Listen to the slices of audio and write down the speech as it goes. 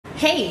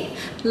Okay,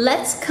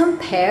 let's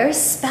compare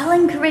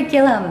spelling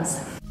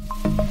curriculums.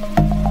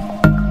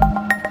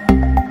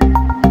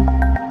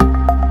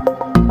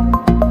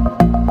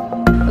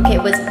 Okay,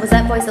 was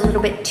that voice a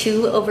little bit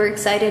too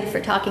overexcited for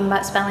talking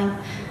about spelling?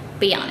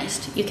 Be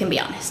honest, you can be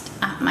honest.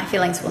 My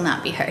feelings will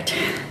not be hurt.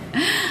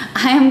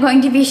 I am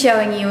going to be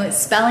showing you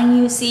Spelling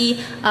UC,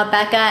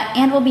 Abeka,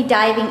 and we'll be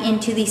diving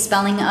into the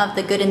spelling of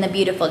the good and the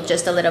beautiful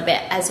just a little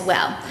bit as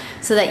well,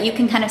 so that you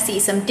can kind of see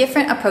some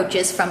different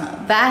approaches from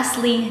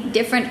vastly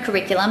different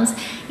curriculums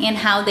and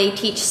how they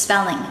teach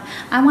spelling.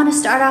 I want to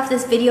start off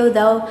this video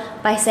though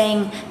by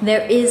saying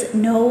there is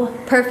no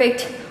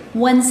perfect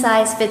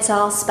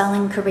one-size-fits-all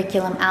spelling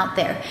curriculum out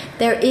there.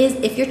 There is,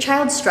 if your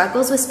child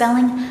struggles with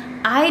spelling,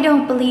 I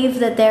don't believe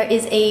that there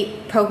is a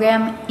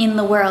program in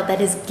the world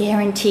that is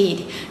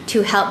guaranteed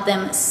to help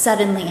them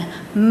suddenly,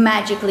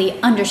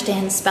 magically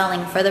understand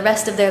spelling for the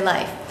rest of their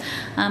life.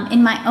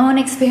 In my own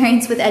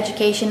experience with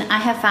education, I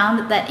have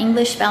found that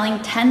English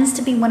spelling tends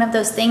to be one of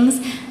those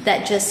things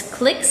that just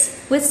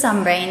clicks with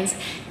some brains,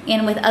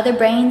 and with other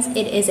brains,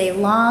 it is a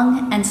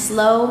long and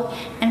slow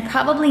and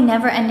probably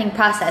never-ending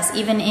process,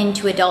 even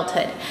into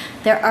adulthood.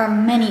 There are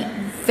many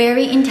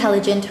very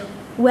intelligent,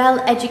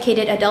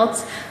 well-educated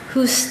adults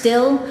who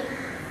still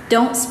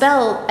don't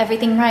spell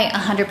everything right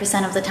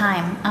 100% of the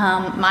time.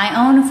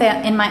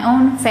 In my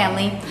own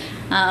family,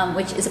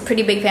 which is a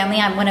pretty big family,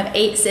 I'm one of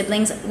 8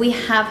 siblings, we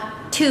have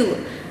 2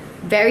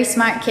 very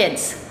smart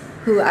kids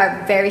who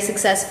are very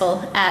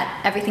successful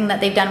at everything that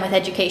they've done with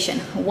education.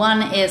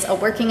 One is a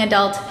working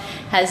adult,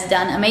 has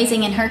done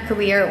amazing in her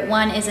career.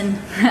 One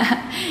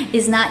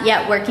is not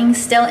yet working,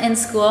 still in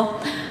school,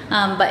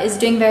 but is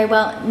doing very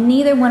well.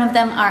 Neither one of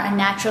them are a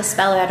natural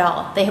speller at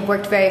all. They have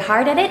worked very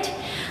hard at it.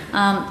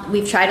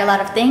 We've tried a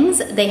lot of things.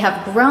 They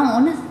have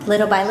grown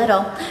little by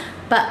little,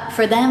 but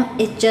for them,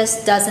 it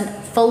just doesn't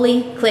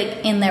fully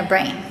click in their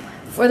brain.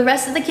 For the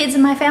rest of the kids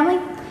in my family,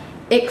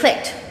 it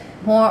clicked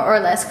more or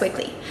less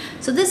quickly.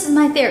 So this is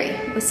my theory.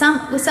 With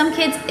some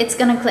kids, it's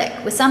gonna click.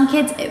 With some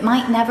kids, it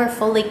might never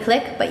fully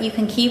click, but you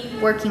can keep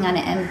working on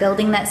it and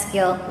building that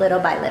skill little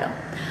by little.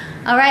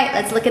 All right,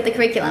 let's look at the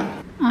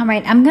curriculum. All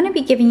right, I'm gonna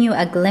be giving you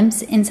a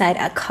glimpse inside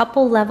a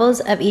couple levels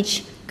of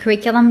each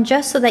curriculum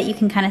just so that you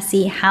can kind of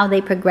see how they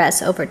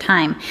progress over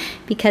time,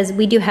 because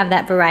we do have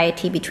that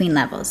variety between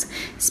levels.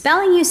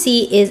 Spelling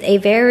UC is a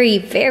very,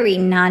 very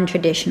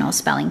non-traditional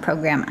spelling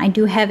program. I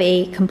do have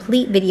a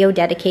complete video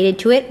dedicated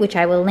to it, which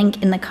I will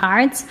link in the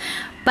cards,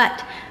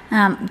 but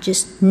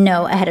just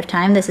know ahead of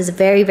time, this is a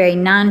very, very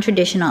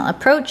non-traditional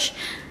approach.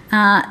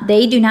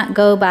 They do not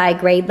go by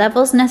grade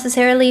levels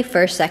necessarily,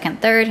 first,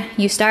 second, third.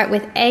 You start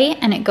with A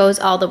and it goes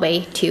all the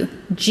way to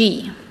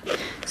G.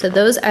 So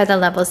those are the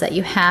levels that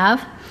you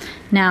have.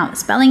 Now,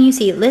 Spelling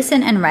UC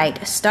Listen and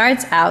Write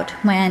starts out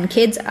when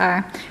kids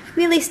are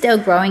really still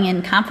growing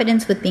in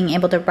confidence with being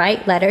able to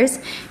write letters,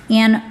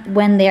 and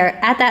when they're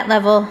at that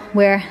level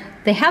where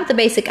they have the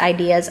basic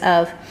ideas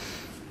of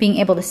being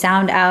able to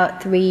sound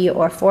out 3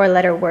 or 4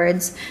 letter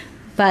words,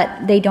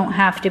 but they don't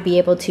have to be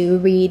able to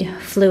read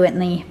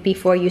fluently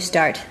before you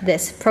start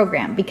this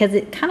program, because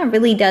it kind of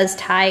really does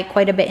tie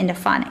quite a bit into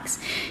phonics.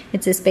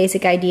 It's this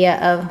basic idea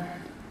of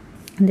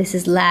this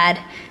is lad,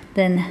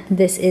 then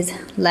this is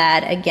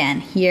lad again.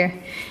 Here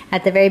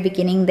at the very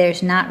beginning,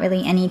 there's not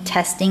really any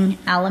testing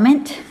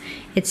element.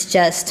 It's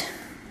just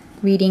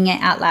reading it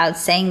out loud,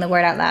 saying the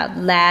word out loud,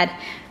 lad,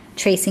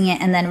 tracing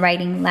it, and then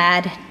writing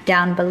lad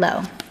down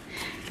below.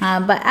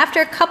 But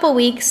after a couple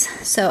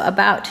weeks, so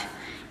about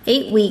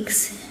 8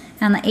 weeks,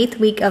 on the 8th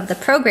week of the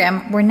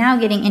program, we're now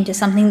getting into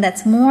something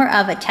that's more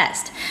of a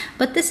test.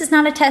 But this is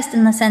not a test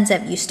in the sense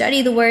of you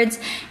study the words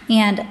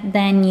and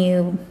then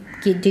you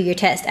do your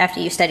test after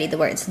you study the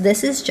words.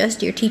 This is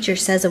just your teacher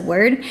says a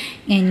word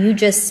and you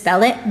just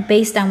spell it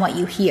based on what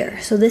you hear.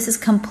 So this is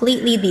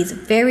completely these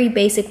very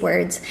basic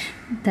words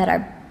that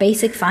are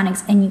basic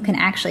phonics, and you can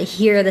actually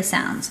hear the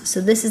sounds. So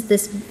this is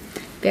this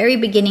very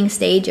beginning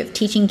stage of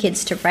teaching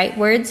kids to write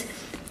words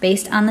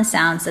based on the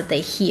sounds that they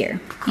hear.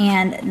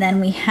 And then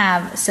we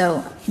have,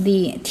 so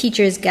the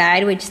teacher's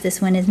guide, which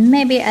this one is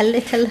maybe a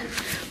little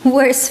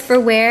worse for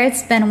wear.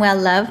 It's been well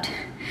loved.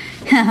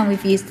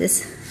 We've used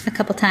this a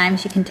couple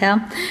times, you can tell.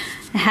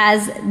 It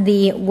has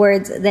the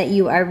words that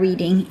you are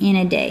reading in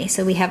a day.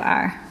 So we have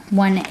our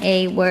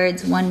 1A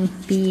words,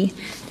 1B,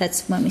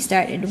 that's when we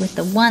started with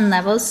the 1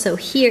 levels. So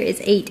here is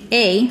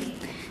 8A.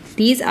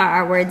 These are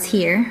our words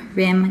here,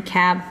 rim,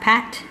 cab,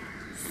 pat,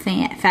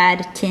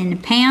 fad, tin,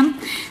 Pam,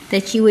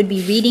 that you would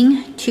be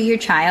reading to your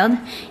child,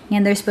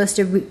 and they're supposed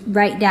to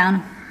write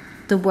down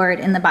the word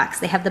in the box.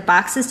 They have the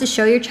boxes to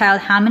show your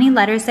child how many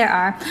letters there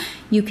are.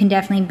 You can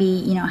definitely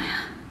be,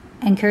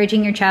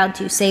 encouraging your child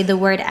to say the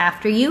word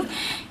after you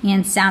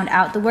and sound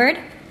out the word.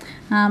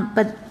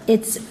 But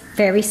it's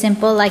very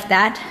simple like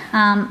that.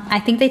 I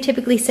think they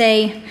typically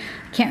say,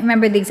 I can't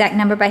remember the exact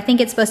number, but I think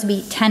it's supposed to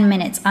be 10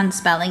 minutes on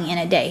spelling in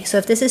a day. So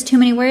if this is too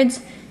many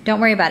words, don't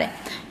worry about it.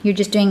 You're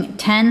just doing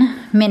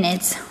 10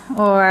 minutes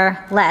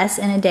or less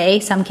in a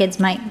day. Some kids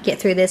might get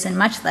through this in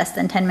much less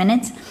than 10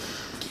 minutes.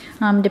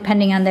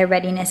 depending on their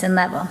readiness and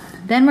level.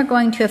 Then we're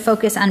going to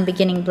focus on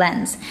beginning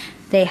blends.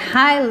 They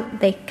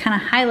kind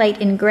of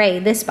highlight in gray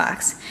this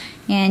box,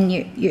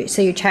 and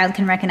so your child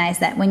can recognize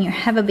that when you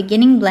have a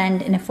beginning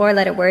blend in a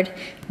 4-letter word,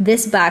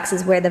 this box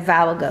is where the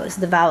vowel goes.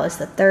 The vowel is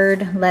the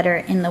 3rd letter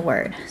in the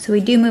word. So we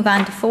do move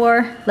on to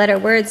 4-letter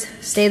words,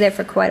 stay there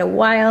for quite a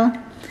while.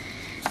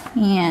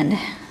 And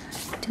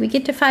do we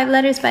get to 5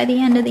 letters by the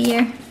end of the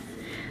year?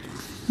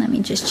 Let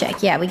me just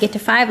check. Yeah, we get to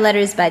 5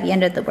 letters by the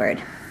end of the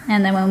word.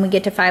 And then when we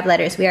get to 5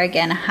 letters, we are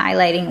again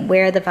highlighting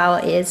where the vowel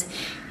is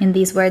in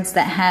these words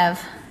that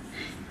have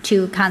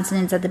 2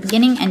 consonants at the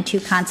beginning and 2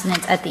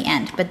 consonants at the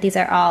end. But these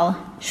are all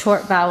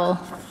short vowel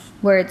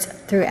words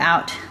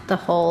throughout the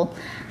whole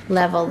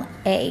level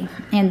A.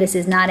 And this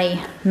is not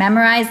a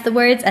memorize the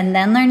words and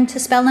then learn to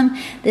spell them.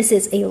 This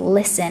is a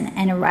listen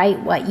and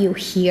write what you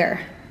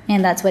hear.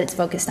 And that's what it's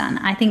focused on.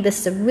 I think this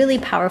is a really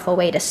powerful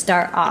way to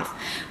start off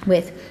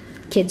with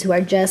kids who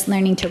are just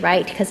learning to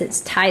write, because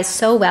it ties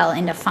so well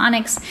into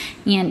phonics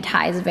and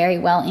ties very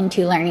well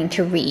into learning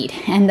to read,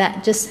 and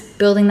that just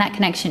building that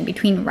connection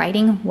between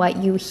writing what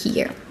you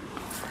hear.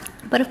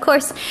 But of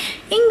course,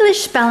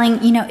 English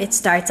spelling, you know, it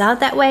starts out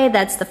that way.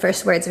 That's the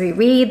first words we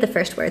read, the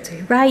first words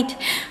we write.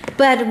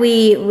 But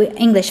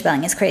English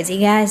spelling is crazy,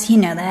 guys. You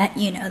know that.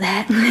 You know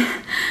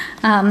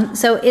that.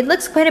 So it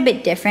looks quite a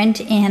bit different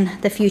in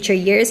the future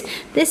years.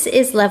 This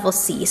is level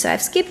C. So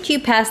I've skipped you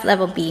past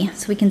level B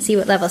so we can see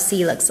what level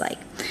C looks like.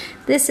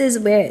 This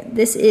is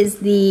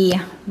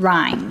the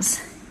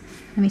rhymes.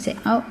 Let me say,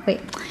 oh,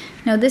 wait.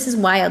 No, this is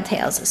Wild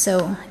Tales.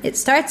 So it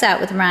starts out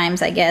with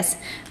rhymes, I guess,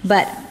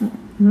 but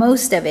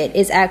most of it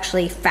is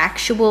actually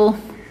factual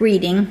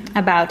reading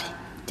about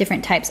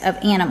different types of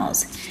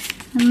animals.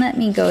 And let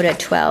me go to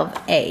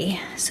 12A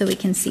so we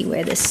can see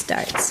where this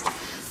starts.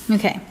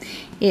 Okay,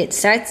 it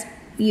starts,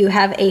 you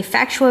have a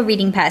factual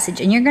reading passage,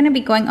 and you're going to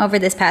be going over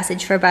this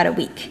passage for about a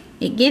week.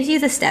 It gives you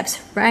the steps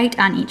right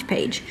on each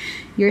page.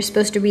 You're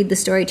supposed to read the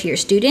story to your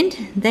student,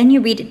 then you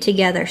read it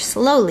together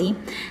slowly,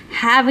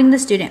 having the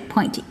student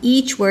point to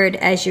each word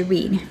as you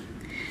read.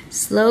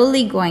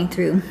 Slowly going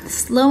through,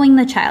 slowing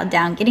the child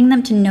down, getting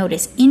them to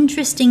notice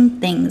interesting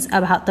things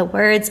about the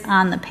words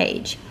on the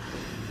page.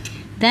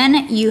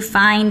 Then you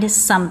find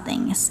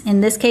something. In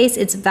this case,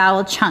 it's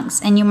vowel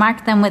chunks, and you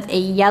mark them with a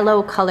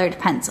yellow colored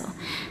pencil.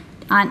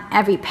 On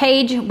every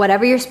page,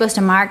 whatever you're supposed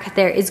to mark,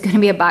 there is going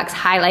to be a box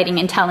highlighting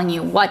and telling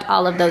you what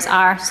all of those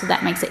are, so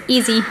that makes it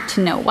easy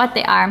to know what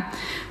they are.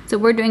 So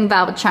we're doing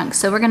vowel chunks.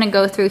 So we're going to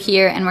go through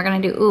here and we're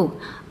going to do,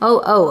 ooh,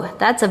 oh,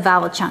 that's a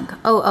vowel chunk.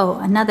 Oh,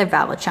 another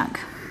vowel chunk.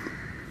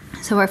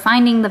 So we're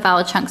finding the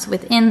vowel chunks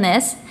within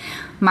this,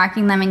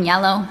 marking them in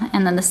yellow,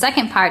 and then the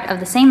second part of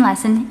the same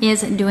lesson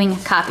is doing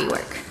copy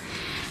work.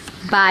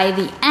 By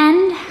the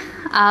end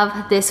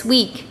of this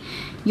week,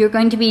 you're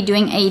going to be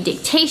doing a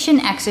dictation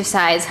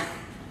exercise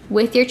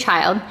with your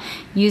child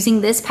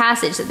using this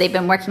passage that they've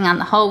been working on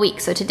the whole week.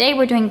 So today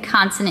we're doing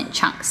consonant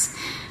chunks.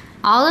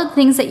 All of the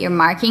things that you're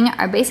marking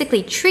are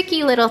basically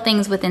tricky little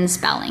things within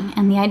spelling,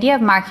 and the idea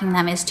of marking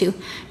them is to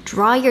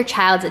draw your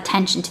child's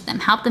attention to them,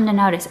 help them to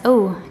notice,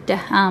 oh,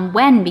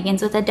 when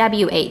begins with a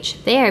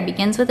WH, there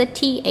begins with a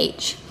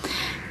TH.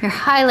 You're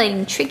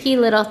highlighting tricky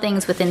little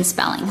things within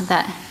spelling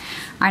that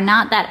are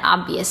not that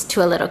obvious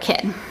to a little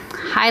kid.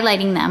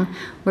 Highlighting them,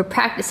 we're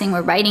practicing,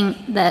 we're writing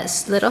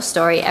this little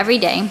story every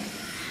day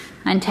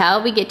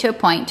until we get to a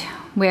point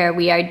where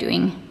we are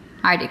doing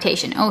our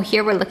dictation. Oh,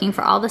 here we're looking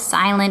for all the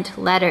silent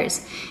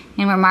letters,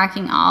 and we're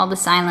marking all the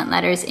silent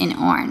letters in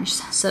orange.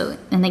 So,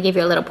 and they give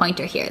you a little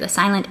pointer here. The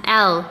silent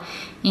L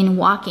in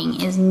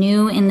walking is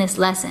new in this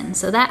lesson.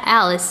 So that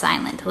L is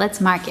silent. Let's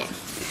mark it.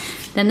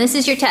 Then this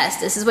is your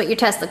test. This is what your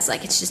test looks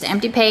like. It's just an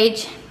empty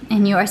page,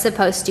 and you are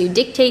supposed to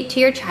dictate to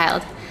your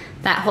child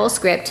that whole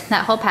script,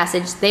 that whole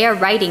passage. They are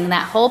writing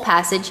that whole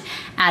passage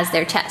as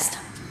their test.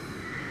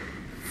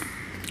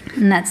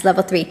 And that's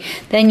level 3.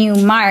 Then you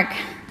mark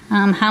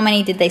how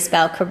many did they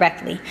spell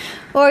correctly,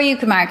 or you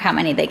can mark how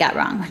many they got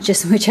wrong,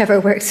 just whichever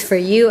works for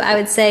you, I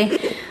would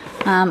say,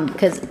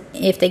 because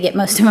if they get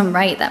most of them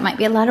right, that might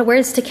be a lot of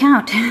words to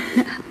count.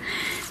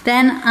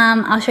 Then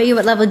I'll show you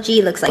what level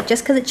G looks like,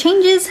 just because it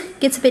changes,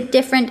 gets a bit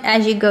different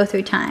as you go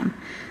through time.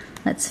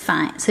 That's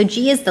fine. So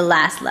G is the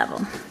last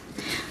level,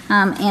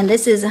 and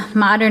this is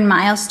modern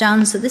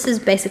milestones. So this is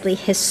basically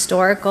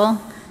historical,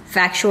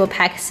 factual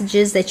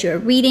passages that you're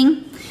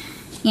reading.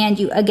 And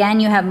you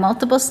have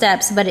multiple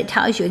steps, but it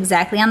tells you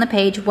exactly on the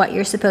page what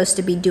you're supposed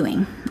to be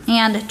doing.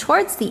 And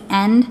towards the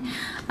end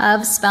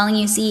of spelling,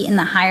 you see in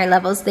the higher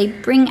levels, they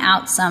bring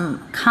out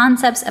some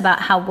concepts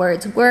about how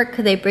words work.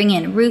 They bring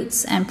in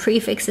roots and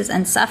prefixes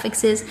and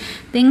suffixes,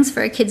 things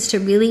for kids to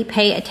really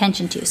pay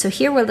attention to. So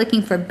here we're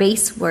looking for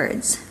base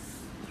words.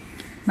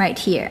 Right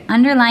here,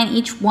 underline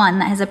each one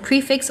that has a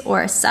prefix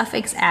or a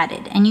suffix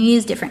added, and you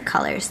use different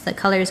colors. The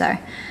colors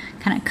are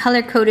kind of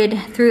color-coded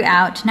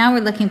throughout. Now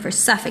we're looking for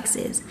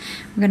suffixes.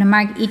 We're going to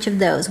mark each of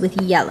those with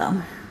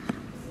yellow.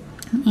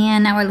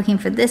 And now we're looking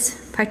for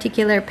this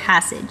particular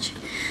passage.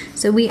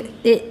 So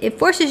it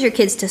forces your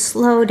kids to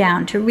slow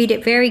down, to read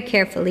it very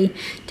carefully,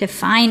 to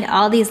find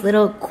all these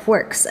little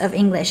quirks of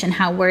English and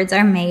how words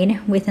are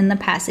made within the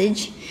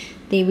passage.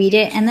 They read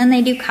it and then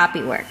they do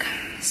copy work.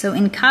 So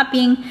in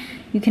copying,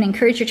 you can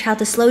encourage your child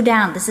to slow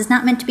down. This is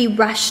not meant to be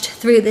rushed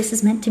through. This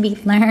is meant to be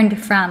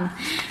learned from.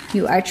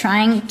 You are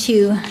trying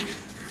to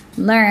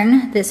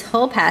learn this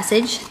whole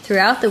passage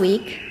throughout the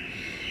week.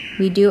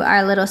 We do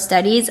our little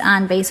studies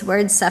on base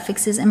words,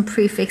 suffixes, and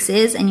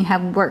prefixes, and you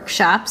have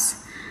workshops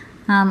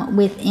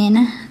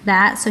within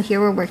that. So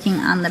here we're working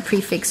on the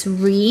prefix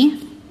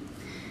re.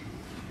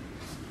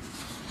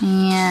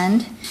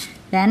 And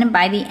then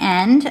by the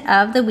end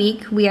of the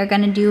week, we are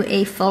going to do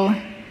a full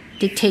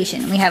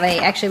dictation. We have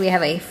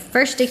a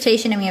first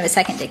dictation and we have a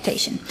second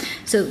dictation.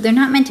 So they're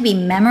not meant to be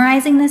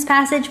memorizing this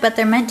passage, but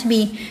they're meant to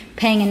be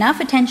paying enough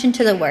attention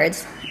to the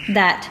words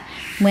that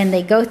when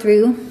they go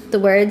through the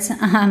words,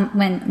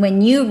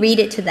 when you read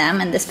it to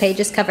them and this page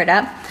is covered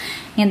up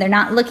and they're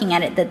not looking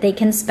at it, that they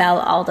can spell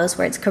all those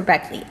words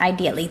correctly,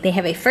 ideally. They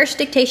have a first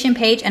dictation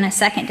page and a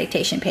second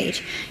dictation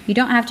page. You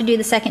don't have to do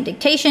the second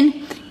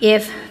dictation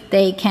if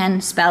they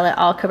can spell it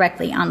all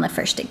correctly on the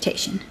first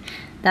dictation.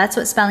 That's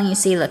what Spelling You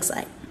See looks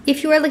like.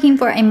 If you are looking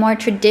for a more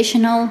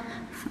traditional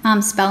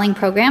spelling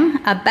program,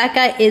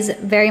 Abeka is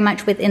very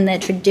much within the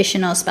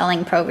traditional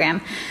spelling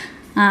program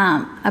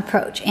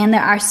approach. And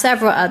there are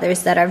several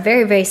others that are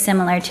very, very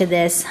similar to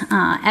this.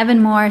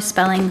 Evan Moore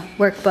spelling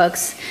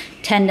workbooks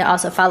tend to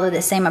also follow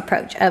the same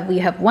approach of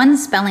you have one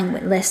spelling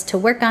list to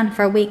work on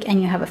for a week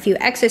and you have a few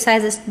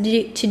exercises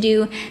to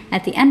do.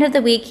 At the end of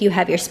the week, you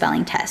have your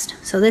spelling test.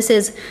 So this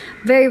is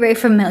very, very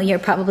familiar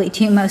probably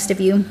to most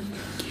of you.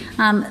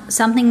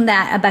 Something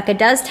that Abeka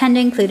does tend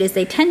to include is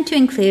they tend to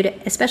include,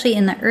 especially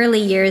in the early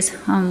years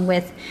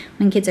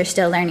when kids are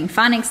still learning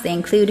phonics, they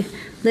include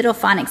little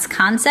phonics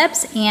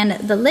concepts. And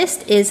the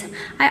list is,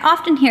 I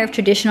often hear of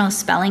traditional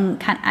spelling,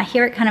 I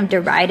hear it kind of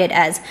derided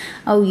as,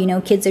 oh, you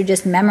know, kids are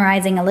just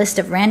memorizing a list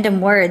of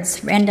random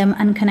words, random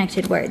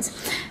unconnected words.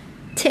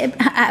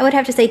 I would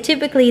have to say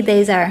typically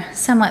these are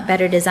somewhat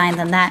better designed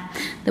than that.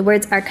 The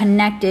words are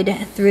connected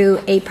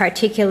through a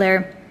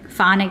particular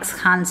phonics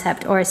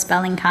concept or a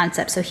spelling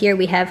concept. So here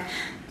we have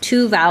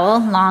two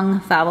long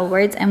vowel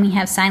words, and we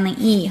have silent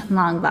E,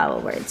 long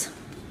vowel words.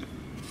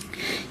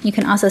 You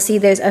can also see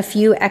there's a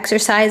few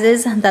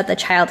exercises that the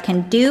child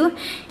can do,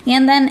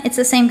 and then it's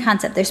the same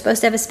concept. They're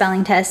supposed to have a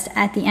spelling test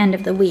at the end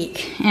of the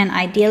week, and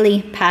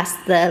ideally pass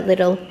the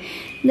little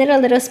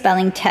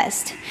spelling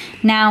test.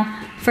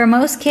 Now, for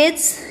most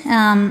kids,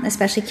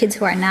 especially kids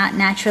who are not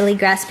naturally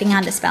grasping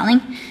onto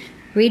spelling,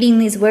 reading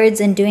these words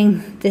and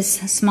doing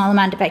this small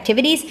amount of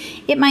activities,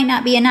 it might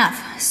not be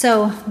enough.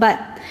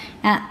 But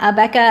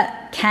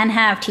Abeka can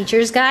have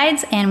teacher's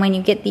guides, and when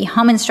you get the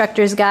home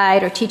instructor's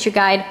guide or teacher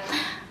guide,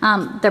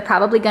 they're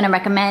probably going to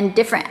recommend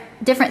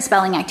different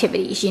spelling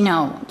activities, you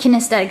know,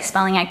 kinesthetic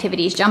spelling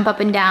activities, jump up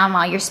and down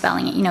while you're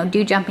spelling it, you know,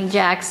 do jumping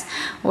jacks,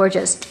 or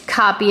just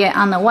copy it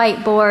on the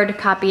whiteboard,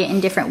 copy it in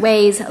different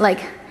ways.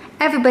 Like,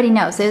 everybody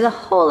knows there's a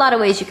whole lot of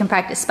ways you can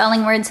practice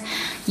spelling words.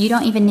 You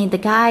don't even need the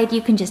guide.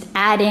 You can just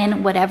add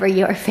in whatever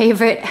your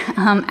favorite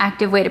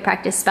active way to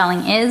practice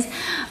spelling is.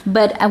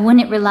 But I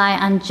wouldn't rely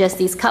on just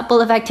these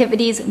couple of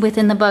activities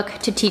within the book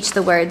to teach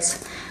the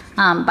words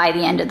by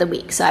the end of the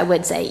week. So I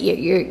would say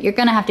you're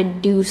going to have to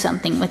do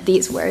something with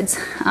these words.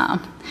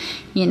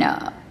 You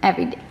know,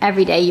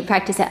 every day you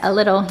practice it a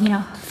little, you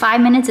know,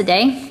 5 minutes a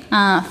day,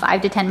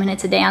 5 to 10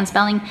 minutes a day on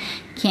spelling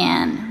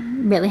can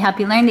really help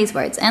you learn these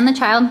words. And the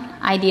child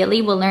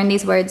ideally will learn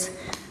these words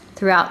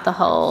throughout the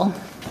whole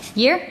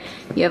year.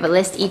 You have a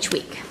list each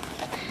week.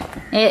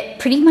 It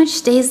pretty much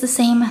stays the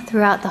same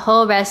throughout the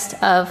whole rest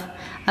of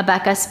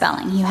Abeka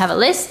Spelling. You have a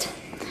list.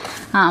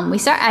 We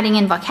start adding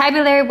in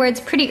vocabulary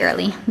words pretty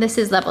early. This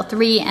is level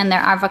 3, and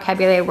there are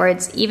vocabulary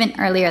words even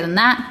earlier than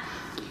that.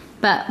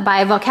 But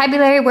by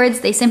vocabulary words,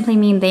 they simply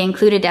mean they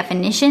include a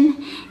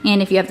definition. And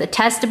if you have the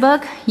test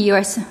book,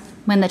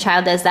 when the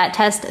child does that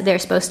test, they're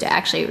supposed to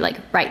actually like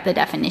write the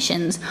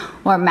definitions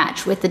or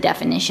match with the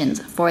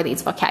definitions for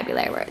these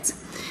vocabulary words.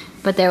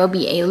 But there will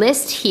be a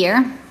list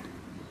here,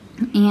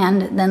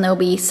 and then there'll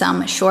be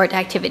some short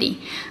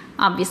activity.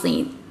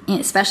 Obviously,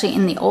 especially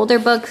in the older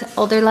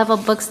level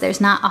books, there's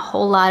not a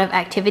whole lot of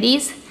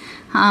activities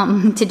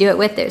to do it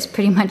with. There's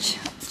pretty much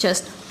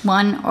just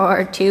 1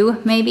 or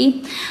 2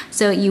 maybe.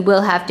 So you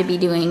will have to be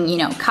doing, you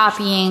know,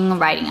 copying,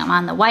 writing them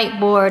on the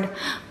whiteboard,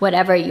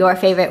 whatever your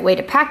favorite way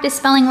to practice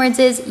spelling words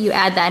is, you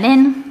add that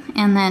in,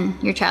 and then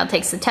your child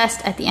takes the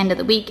test at the end of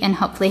the week and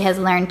hopefully has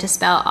learned to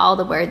spell all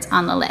the words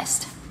on the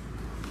list.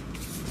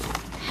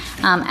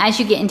 As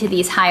you get into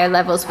these higher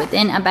levels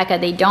within Abeka,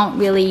 they don't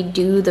really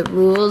do the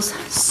rules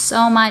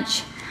so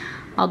much,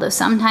 although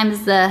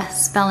sometimes the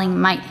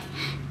spelling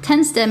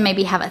tends to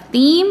maybe have a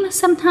theme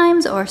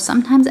sometimes, or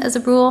sometimes as a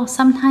rule.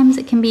 Sometimes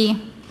it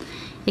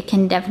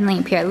can definitely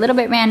appear a little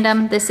bit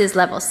random. This is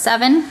level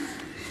 7.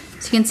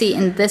 So you can see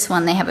in this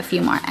one they have a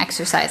few more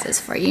exercises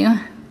for you,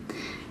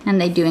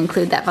 and they do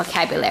include that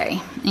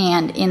vocabulary.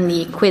 And in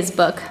the quiz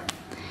book,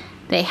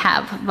 they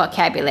have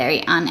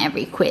vocabulary on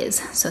every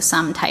quiz. So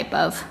some type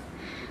of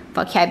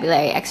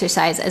vocabulary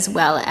exercise as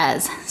well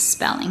as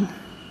spelling.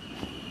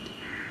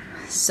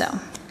 So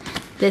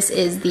this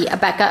is the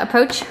Abeka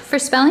approach for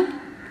spelling.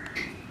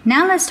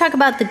 Now let's talk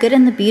about the Good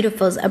and the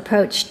Beautiful's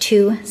approach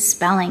to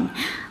spelling.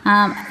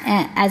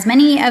 As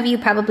many of you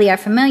probably are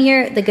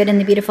familiar, the Good and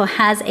the Beautiful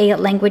has a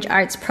language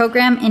arts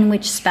program in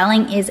which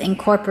spelling is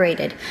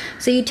incorporated.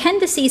 So you tend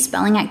to see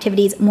spelling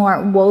activities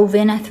more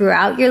woven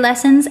throughout your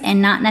lessons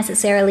and not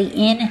necessarily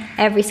in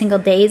every single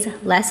day's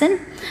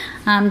lesson.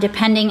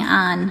 Depending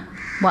on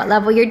what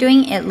level you're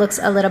doing, it looks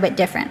a little bit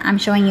different. I'm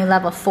showing you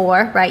level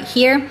 4 right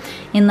here.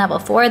 In level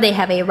 4, they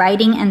have a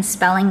writing and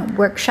spelling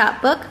workshop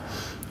book.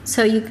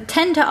 So you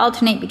tend to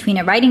alternate between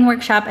a writing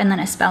workshop and then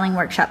a spelling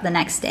workshop the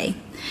next day.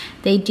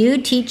 They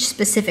do teach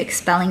specific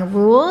spelling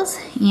rules,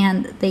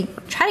 and they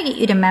try to get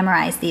you to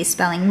memorize these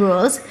spelling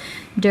rules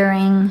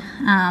during,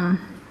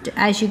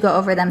 as you go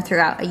over them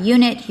throughout a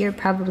unit. You're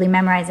probably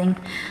memorizing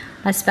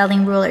a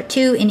spelling rule or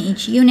two in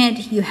each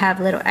unit. You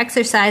have little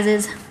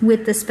exercises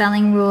with the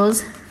spelling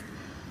rules.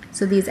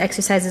 So these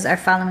exercises are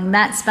following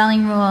that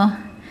spelling rule.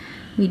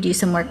 We do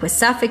some work with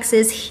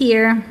suffixes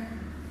here.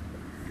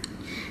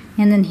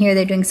 And then here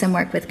they're doing some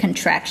work with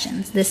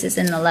contractions. This is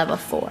in the level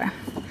 4.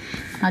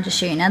 I'll just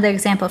show you another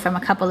example from a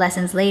couple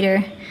lessons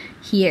later.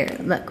 Here,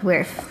 look,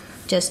 we're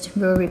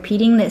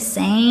repeating the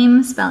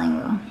same spelling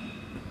rule.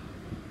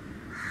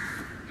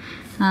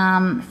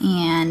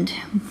 And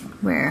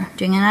we're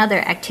doing another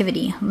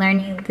activity,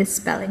 learning this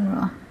spelling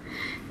rule.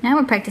 Now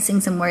we're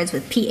practicing some words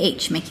with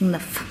PH, making the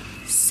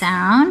F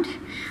sound.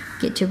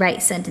 Get to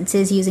write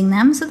sentences using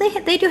them. So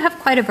they do have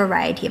quite a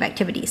variety of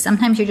activities.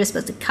 Sometimes you're just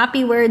supposed to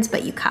copy words,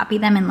 but you copy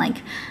them in like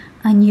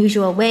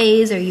unusual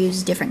ways or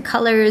use different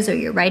colors, or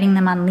you're writing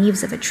them on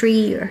leaves of a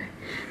tree or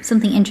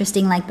something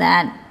interesting like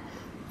that.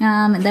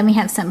 And then we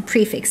have some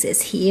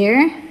prefixes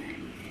here.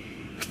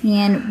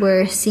 And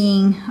we're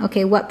seeing,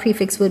 okay, what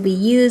prefix would we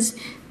use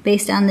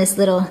based on this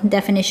little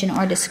definition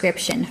or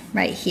description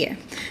right here.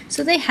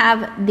 So they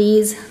have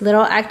these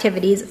little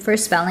activities for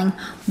spelling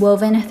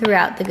woven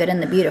throughout the Good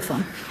and the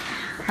Beautiful.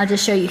 I'll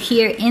just show you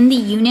here in the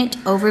unit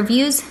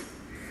overviews.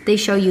 They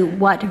show you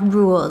what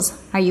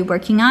rules are you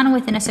working on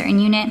within a certain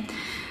unit.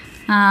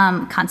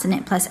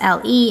 Consonant plus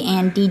LE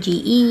and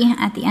DGE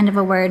at the end of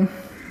a word.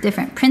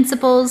 Different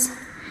principles,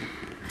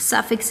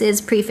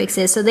 suffixes,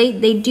 prefixes. So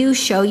they do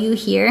show you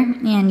here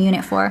in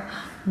Unit 4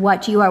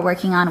 what you are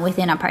working on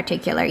within a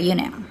particular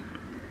unit.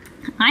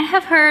 I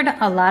have heard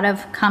a lot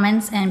of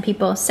comments and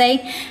people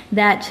say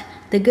that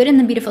the Good and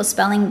the Beautiful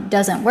spelling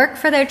doesn't work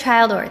for their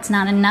child, or it's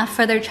not enough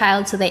for their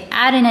child, so they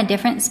add in a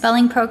different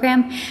spelling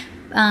program,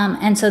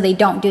 and so they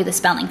don't do the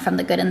spelling from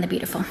the Good and the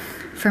Beautiful.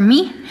 For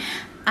me,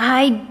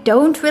 I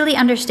don't really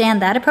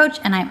understand that approach,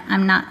 and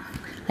I'm not,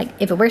 like,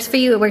 if it works for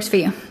you, it works for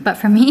you. But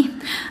for me,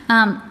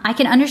 I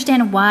can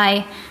understand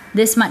why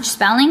this much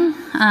spelling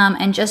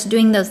and just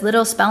doing those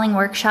little spelling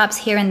workshops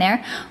here and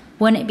there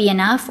wouldn't be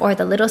enough, or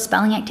the little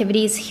spelling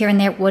activities here and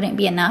there wouldn't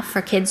be enough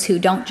for kids who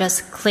don't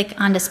just click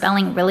onto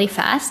spelling really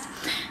fast.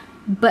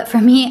 But for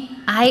me,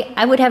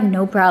 I would have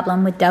no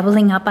problem with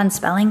doubling up on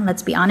spelling.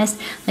 Let's be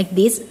honest, like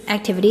these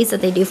activities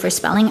that they do for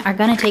spelling are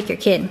gonna take your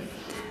kid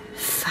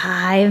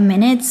 5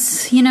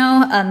 minutes, you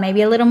know,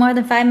 maybe a little more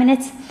than 5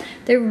 minutes.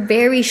 They're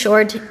very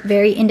short,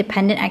 very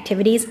independent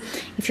activities.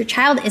 If your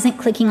child isn't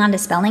clicking onto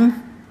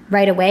spelling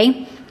right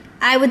away,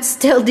 I would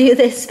still do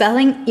this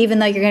spelling, even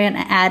though you're going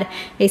to add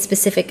a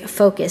specific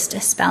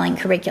focused spelling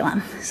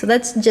curriculum. So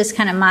that's just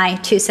kind of my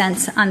 2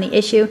 cents on the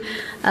issue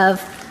of,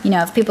 you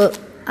know, if people,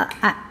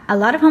 a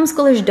lot of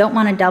homeschoolers don't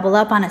want to double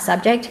up on a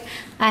subject.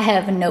 I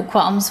have no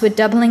qualms with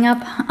doubling up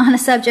on a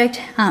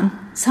subject.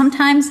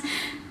 Sometimes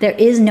there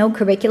is no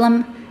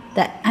curriculum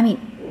that, I mean,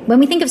 when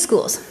we think of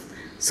schools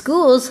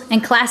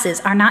and classes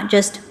are not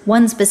just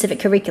one specific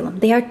curriculum.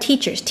 They are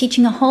teachers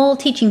teaching a whole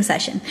teaching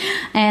session,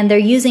 and they're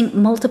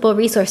using multiple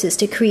resources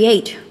to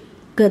create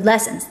good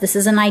lessons. This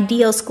is an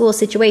ideal school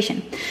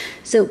situation.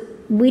 So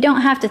we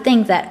don't have to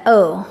think that,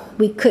 oh,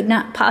 we could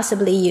not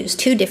possibly use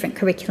 2 different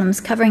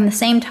curriculums covering the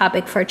same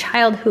topic for a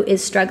child who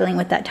is struggling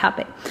with that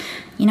topic.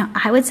 You know,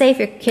 I would say if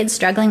your kid's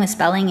struggling with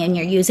spelling and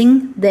you're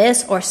using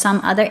this or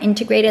some other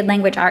integrated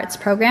language arts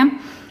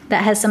program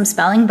that has some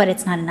spelling, but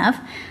it's not enough,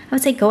 I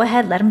would say go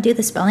ahead, let them do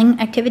the spelling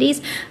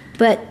activities,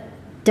 but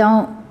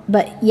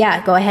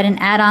yeah, go ahead and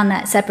add on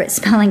that separate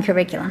spelling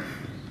curriculum.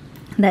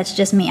 That's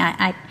just me.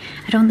 I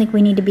don't think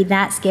we need to be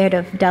that scared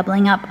of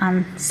doubling up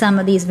on some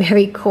of these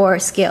very core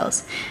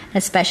skills,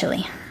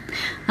 especially.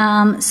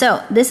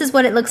 So this is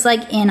what it looks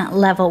like in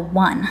level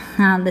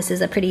 1. This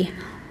is a pretty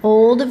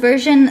old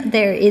version.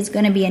 There is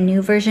going to be a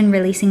new version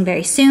releasing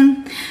very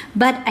soon,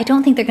 but I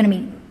don't think they're going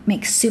to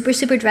make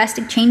super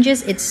drastic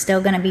changes. It's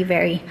still going to be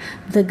very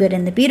the Good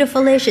and the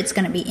Beautiful-ish. It's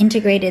going to be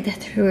integrated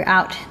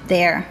throughout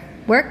their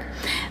work,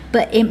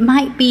 but it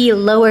might be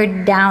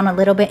lowered down a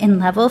little bit in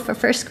level for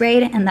 1st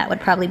grade, and that would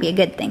probably be a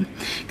good thing.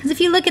 Because if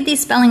you look at these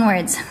spelling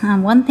words,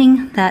 one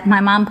thing that my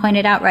mom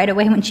pointed out right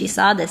away when she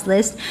saw this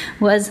list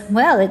was,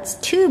 well, it's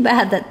too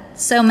bad that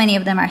so many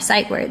of them are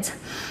sight words.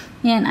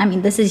 And I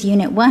mean, this is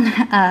unit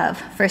 1 of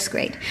first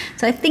grade.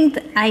 So I think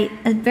that I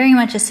very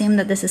much assume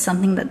that this is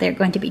something that they're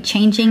going to be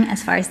changing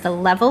as far as the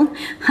level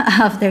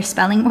of their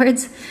spelling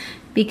words,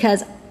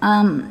 because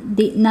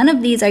none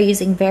of these are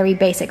using very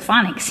basic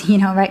phonics, you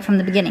know, right from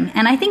the beginning.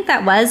 And I think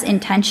that was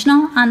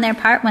intentional on their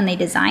part when they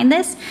designed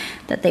this,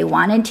 that they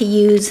wanted to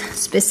use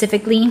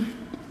specifically,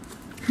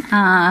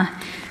 I'm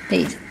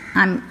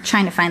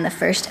trying to find the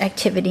first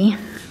activity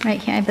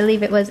right here. I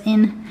believe it was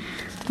in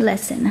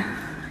lesson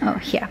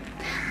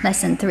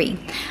 3.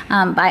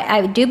 But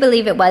I do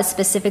believe it was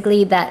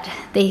specifically that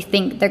they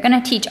think they're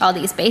going to teach all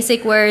these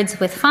basic words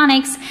with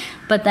phonics,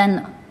 but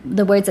then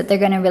the words that they're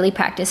going to really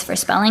practice for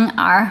spelling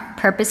are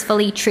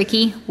purposefully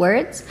tricky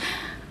words.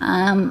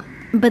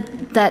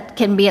 But that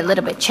can be a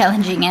little bit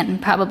challenging, and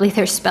probably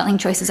their spelling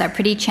choices are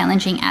pretty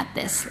challenging at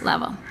this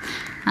level.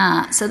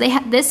 So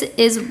this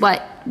is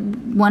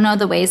one of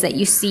the ways that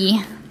you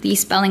see these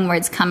spelling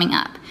words coming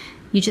up.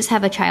 You just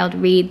have a child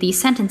read these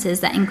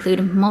sentences that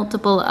include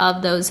multiple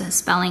of those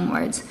spelling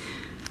words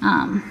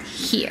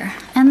here.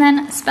 And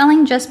then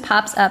spelling just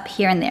pops up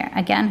here and there.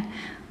 Again,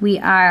 we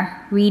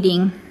are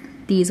reading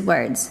these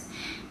words.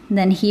 And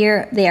then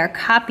here they are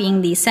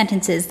copying these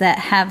sentences that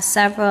have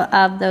several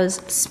of those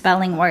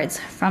spelling words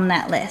from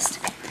that list.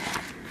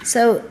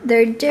 So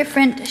there are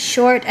different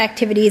short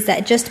activities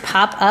that just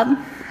pop up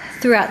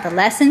throughout the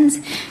lessons.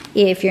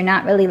 If you're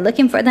not really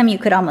looking for them, you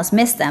could almost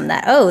miss them.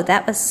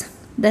 That's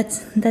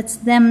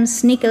them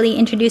sneakily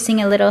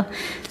introducing a little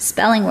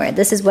spelling word.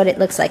 This is what it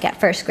looks like at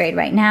first grade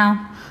right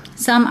now.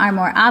 Some are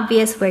more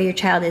obvious, where your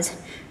child is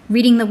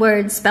reading the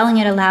word, spelling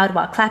it aloud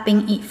while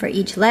clapping for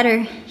each letter.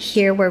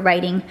 Here we're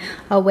writing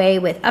away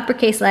with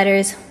uppercase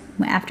letters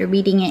after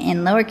reading it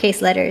in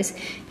lowercase letters.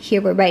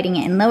 Here we're writing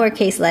it in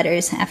lowercase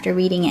letters after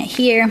reading it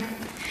here.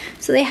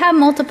 So they have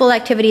multiple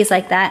activities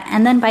like that.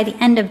 And then by the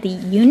end of the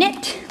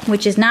unit,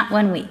 which is not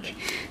 1 week,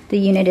 the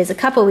unit is a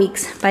couple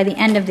weeks. By the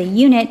end of the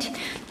unit,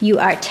 you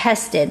are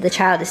tested. The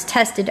child is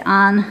tested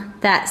on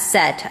that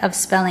set of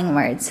spelling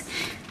words.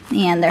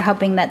 And they're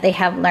hoping that they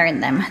have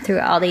learned them through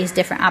all these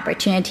different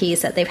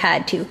opportunities that they've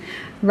had to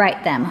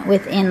write them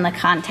within the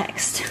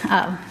context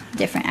of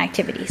different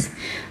activities.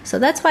 So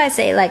that's why I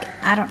say, like,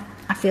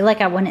 I feel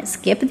like I wouldn't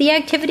skip the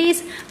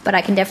activities, but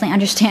I can definitely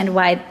understand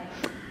why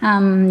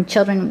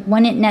children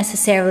wouldn't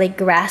necessarily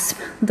grasp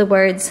the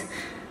words,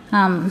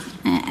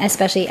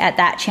 especially at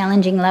that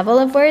challenging level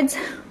of words,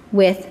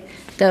 with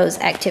those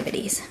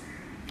activities.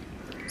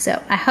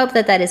 So I hope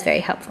that is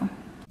very helpful.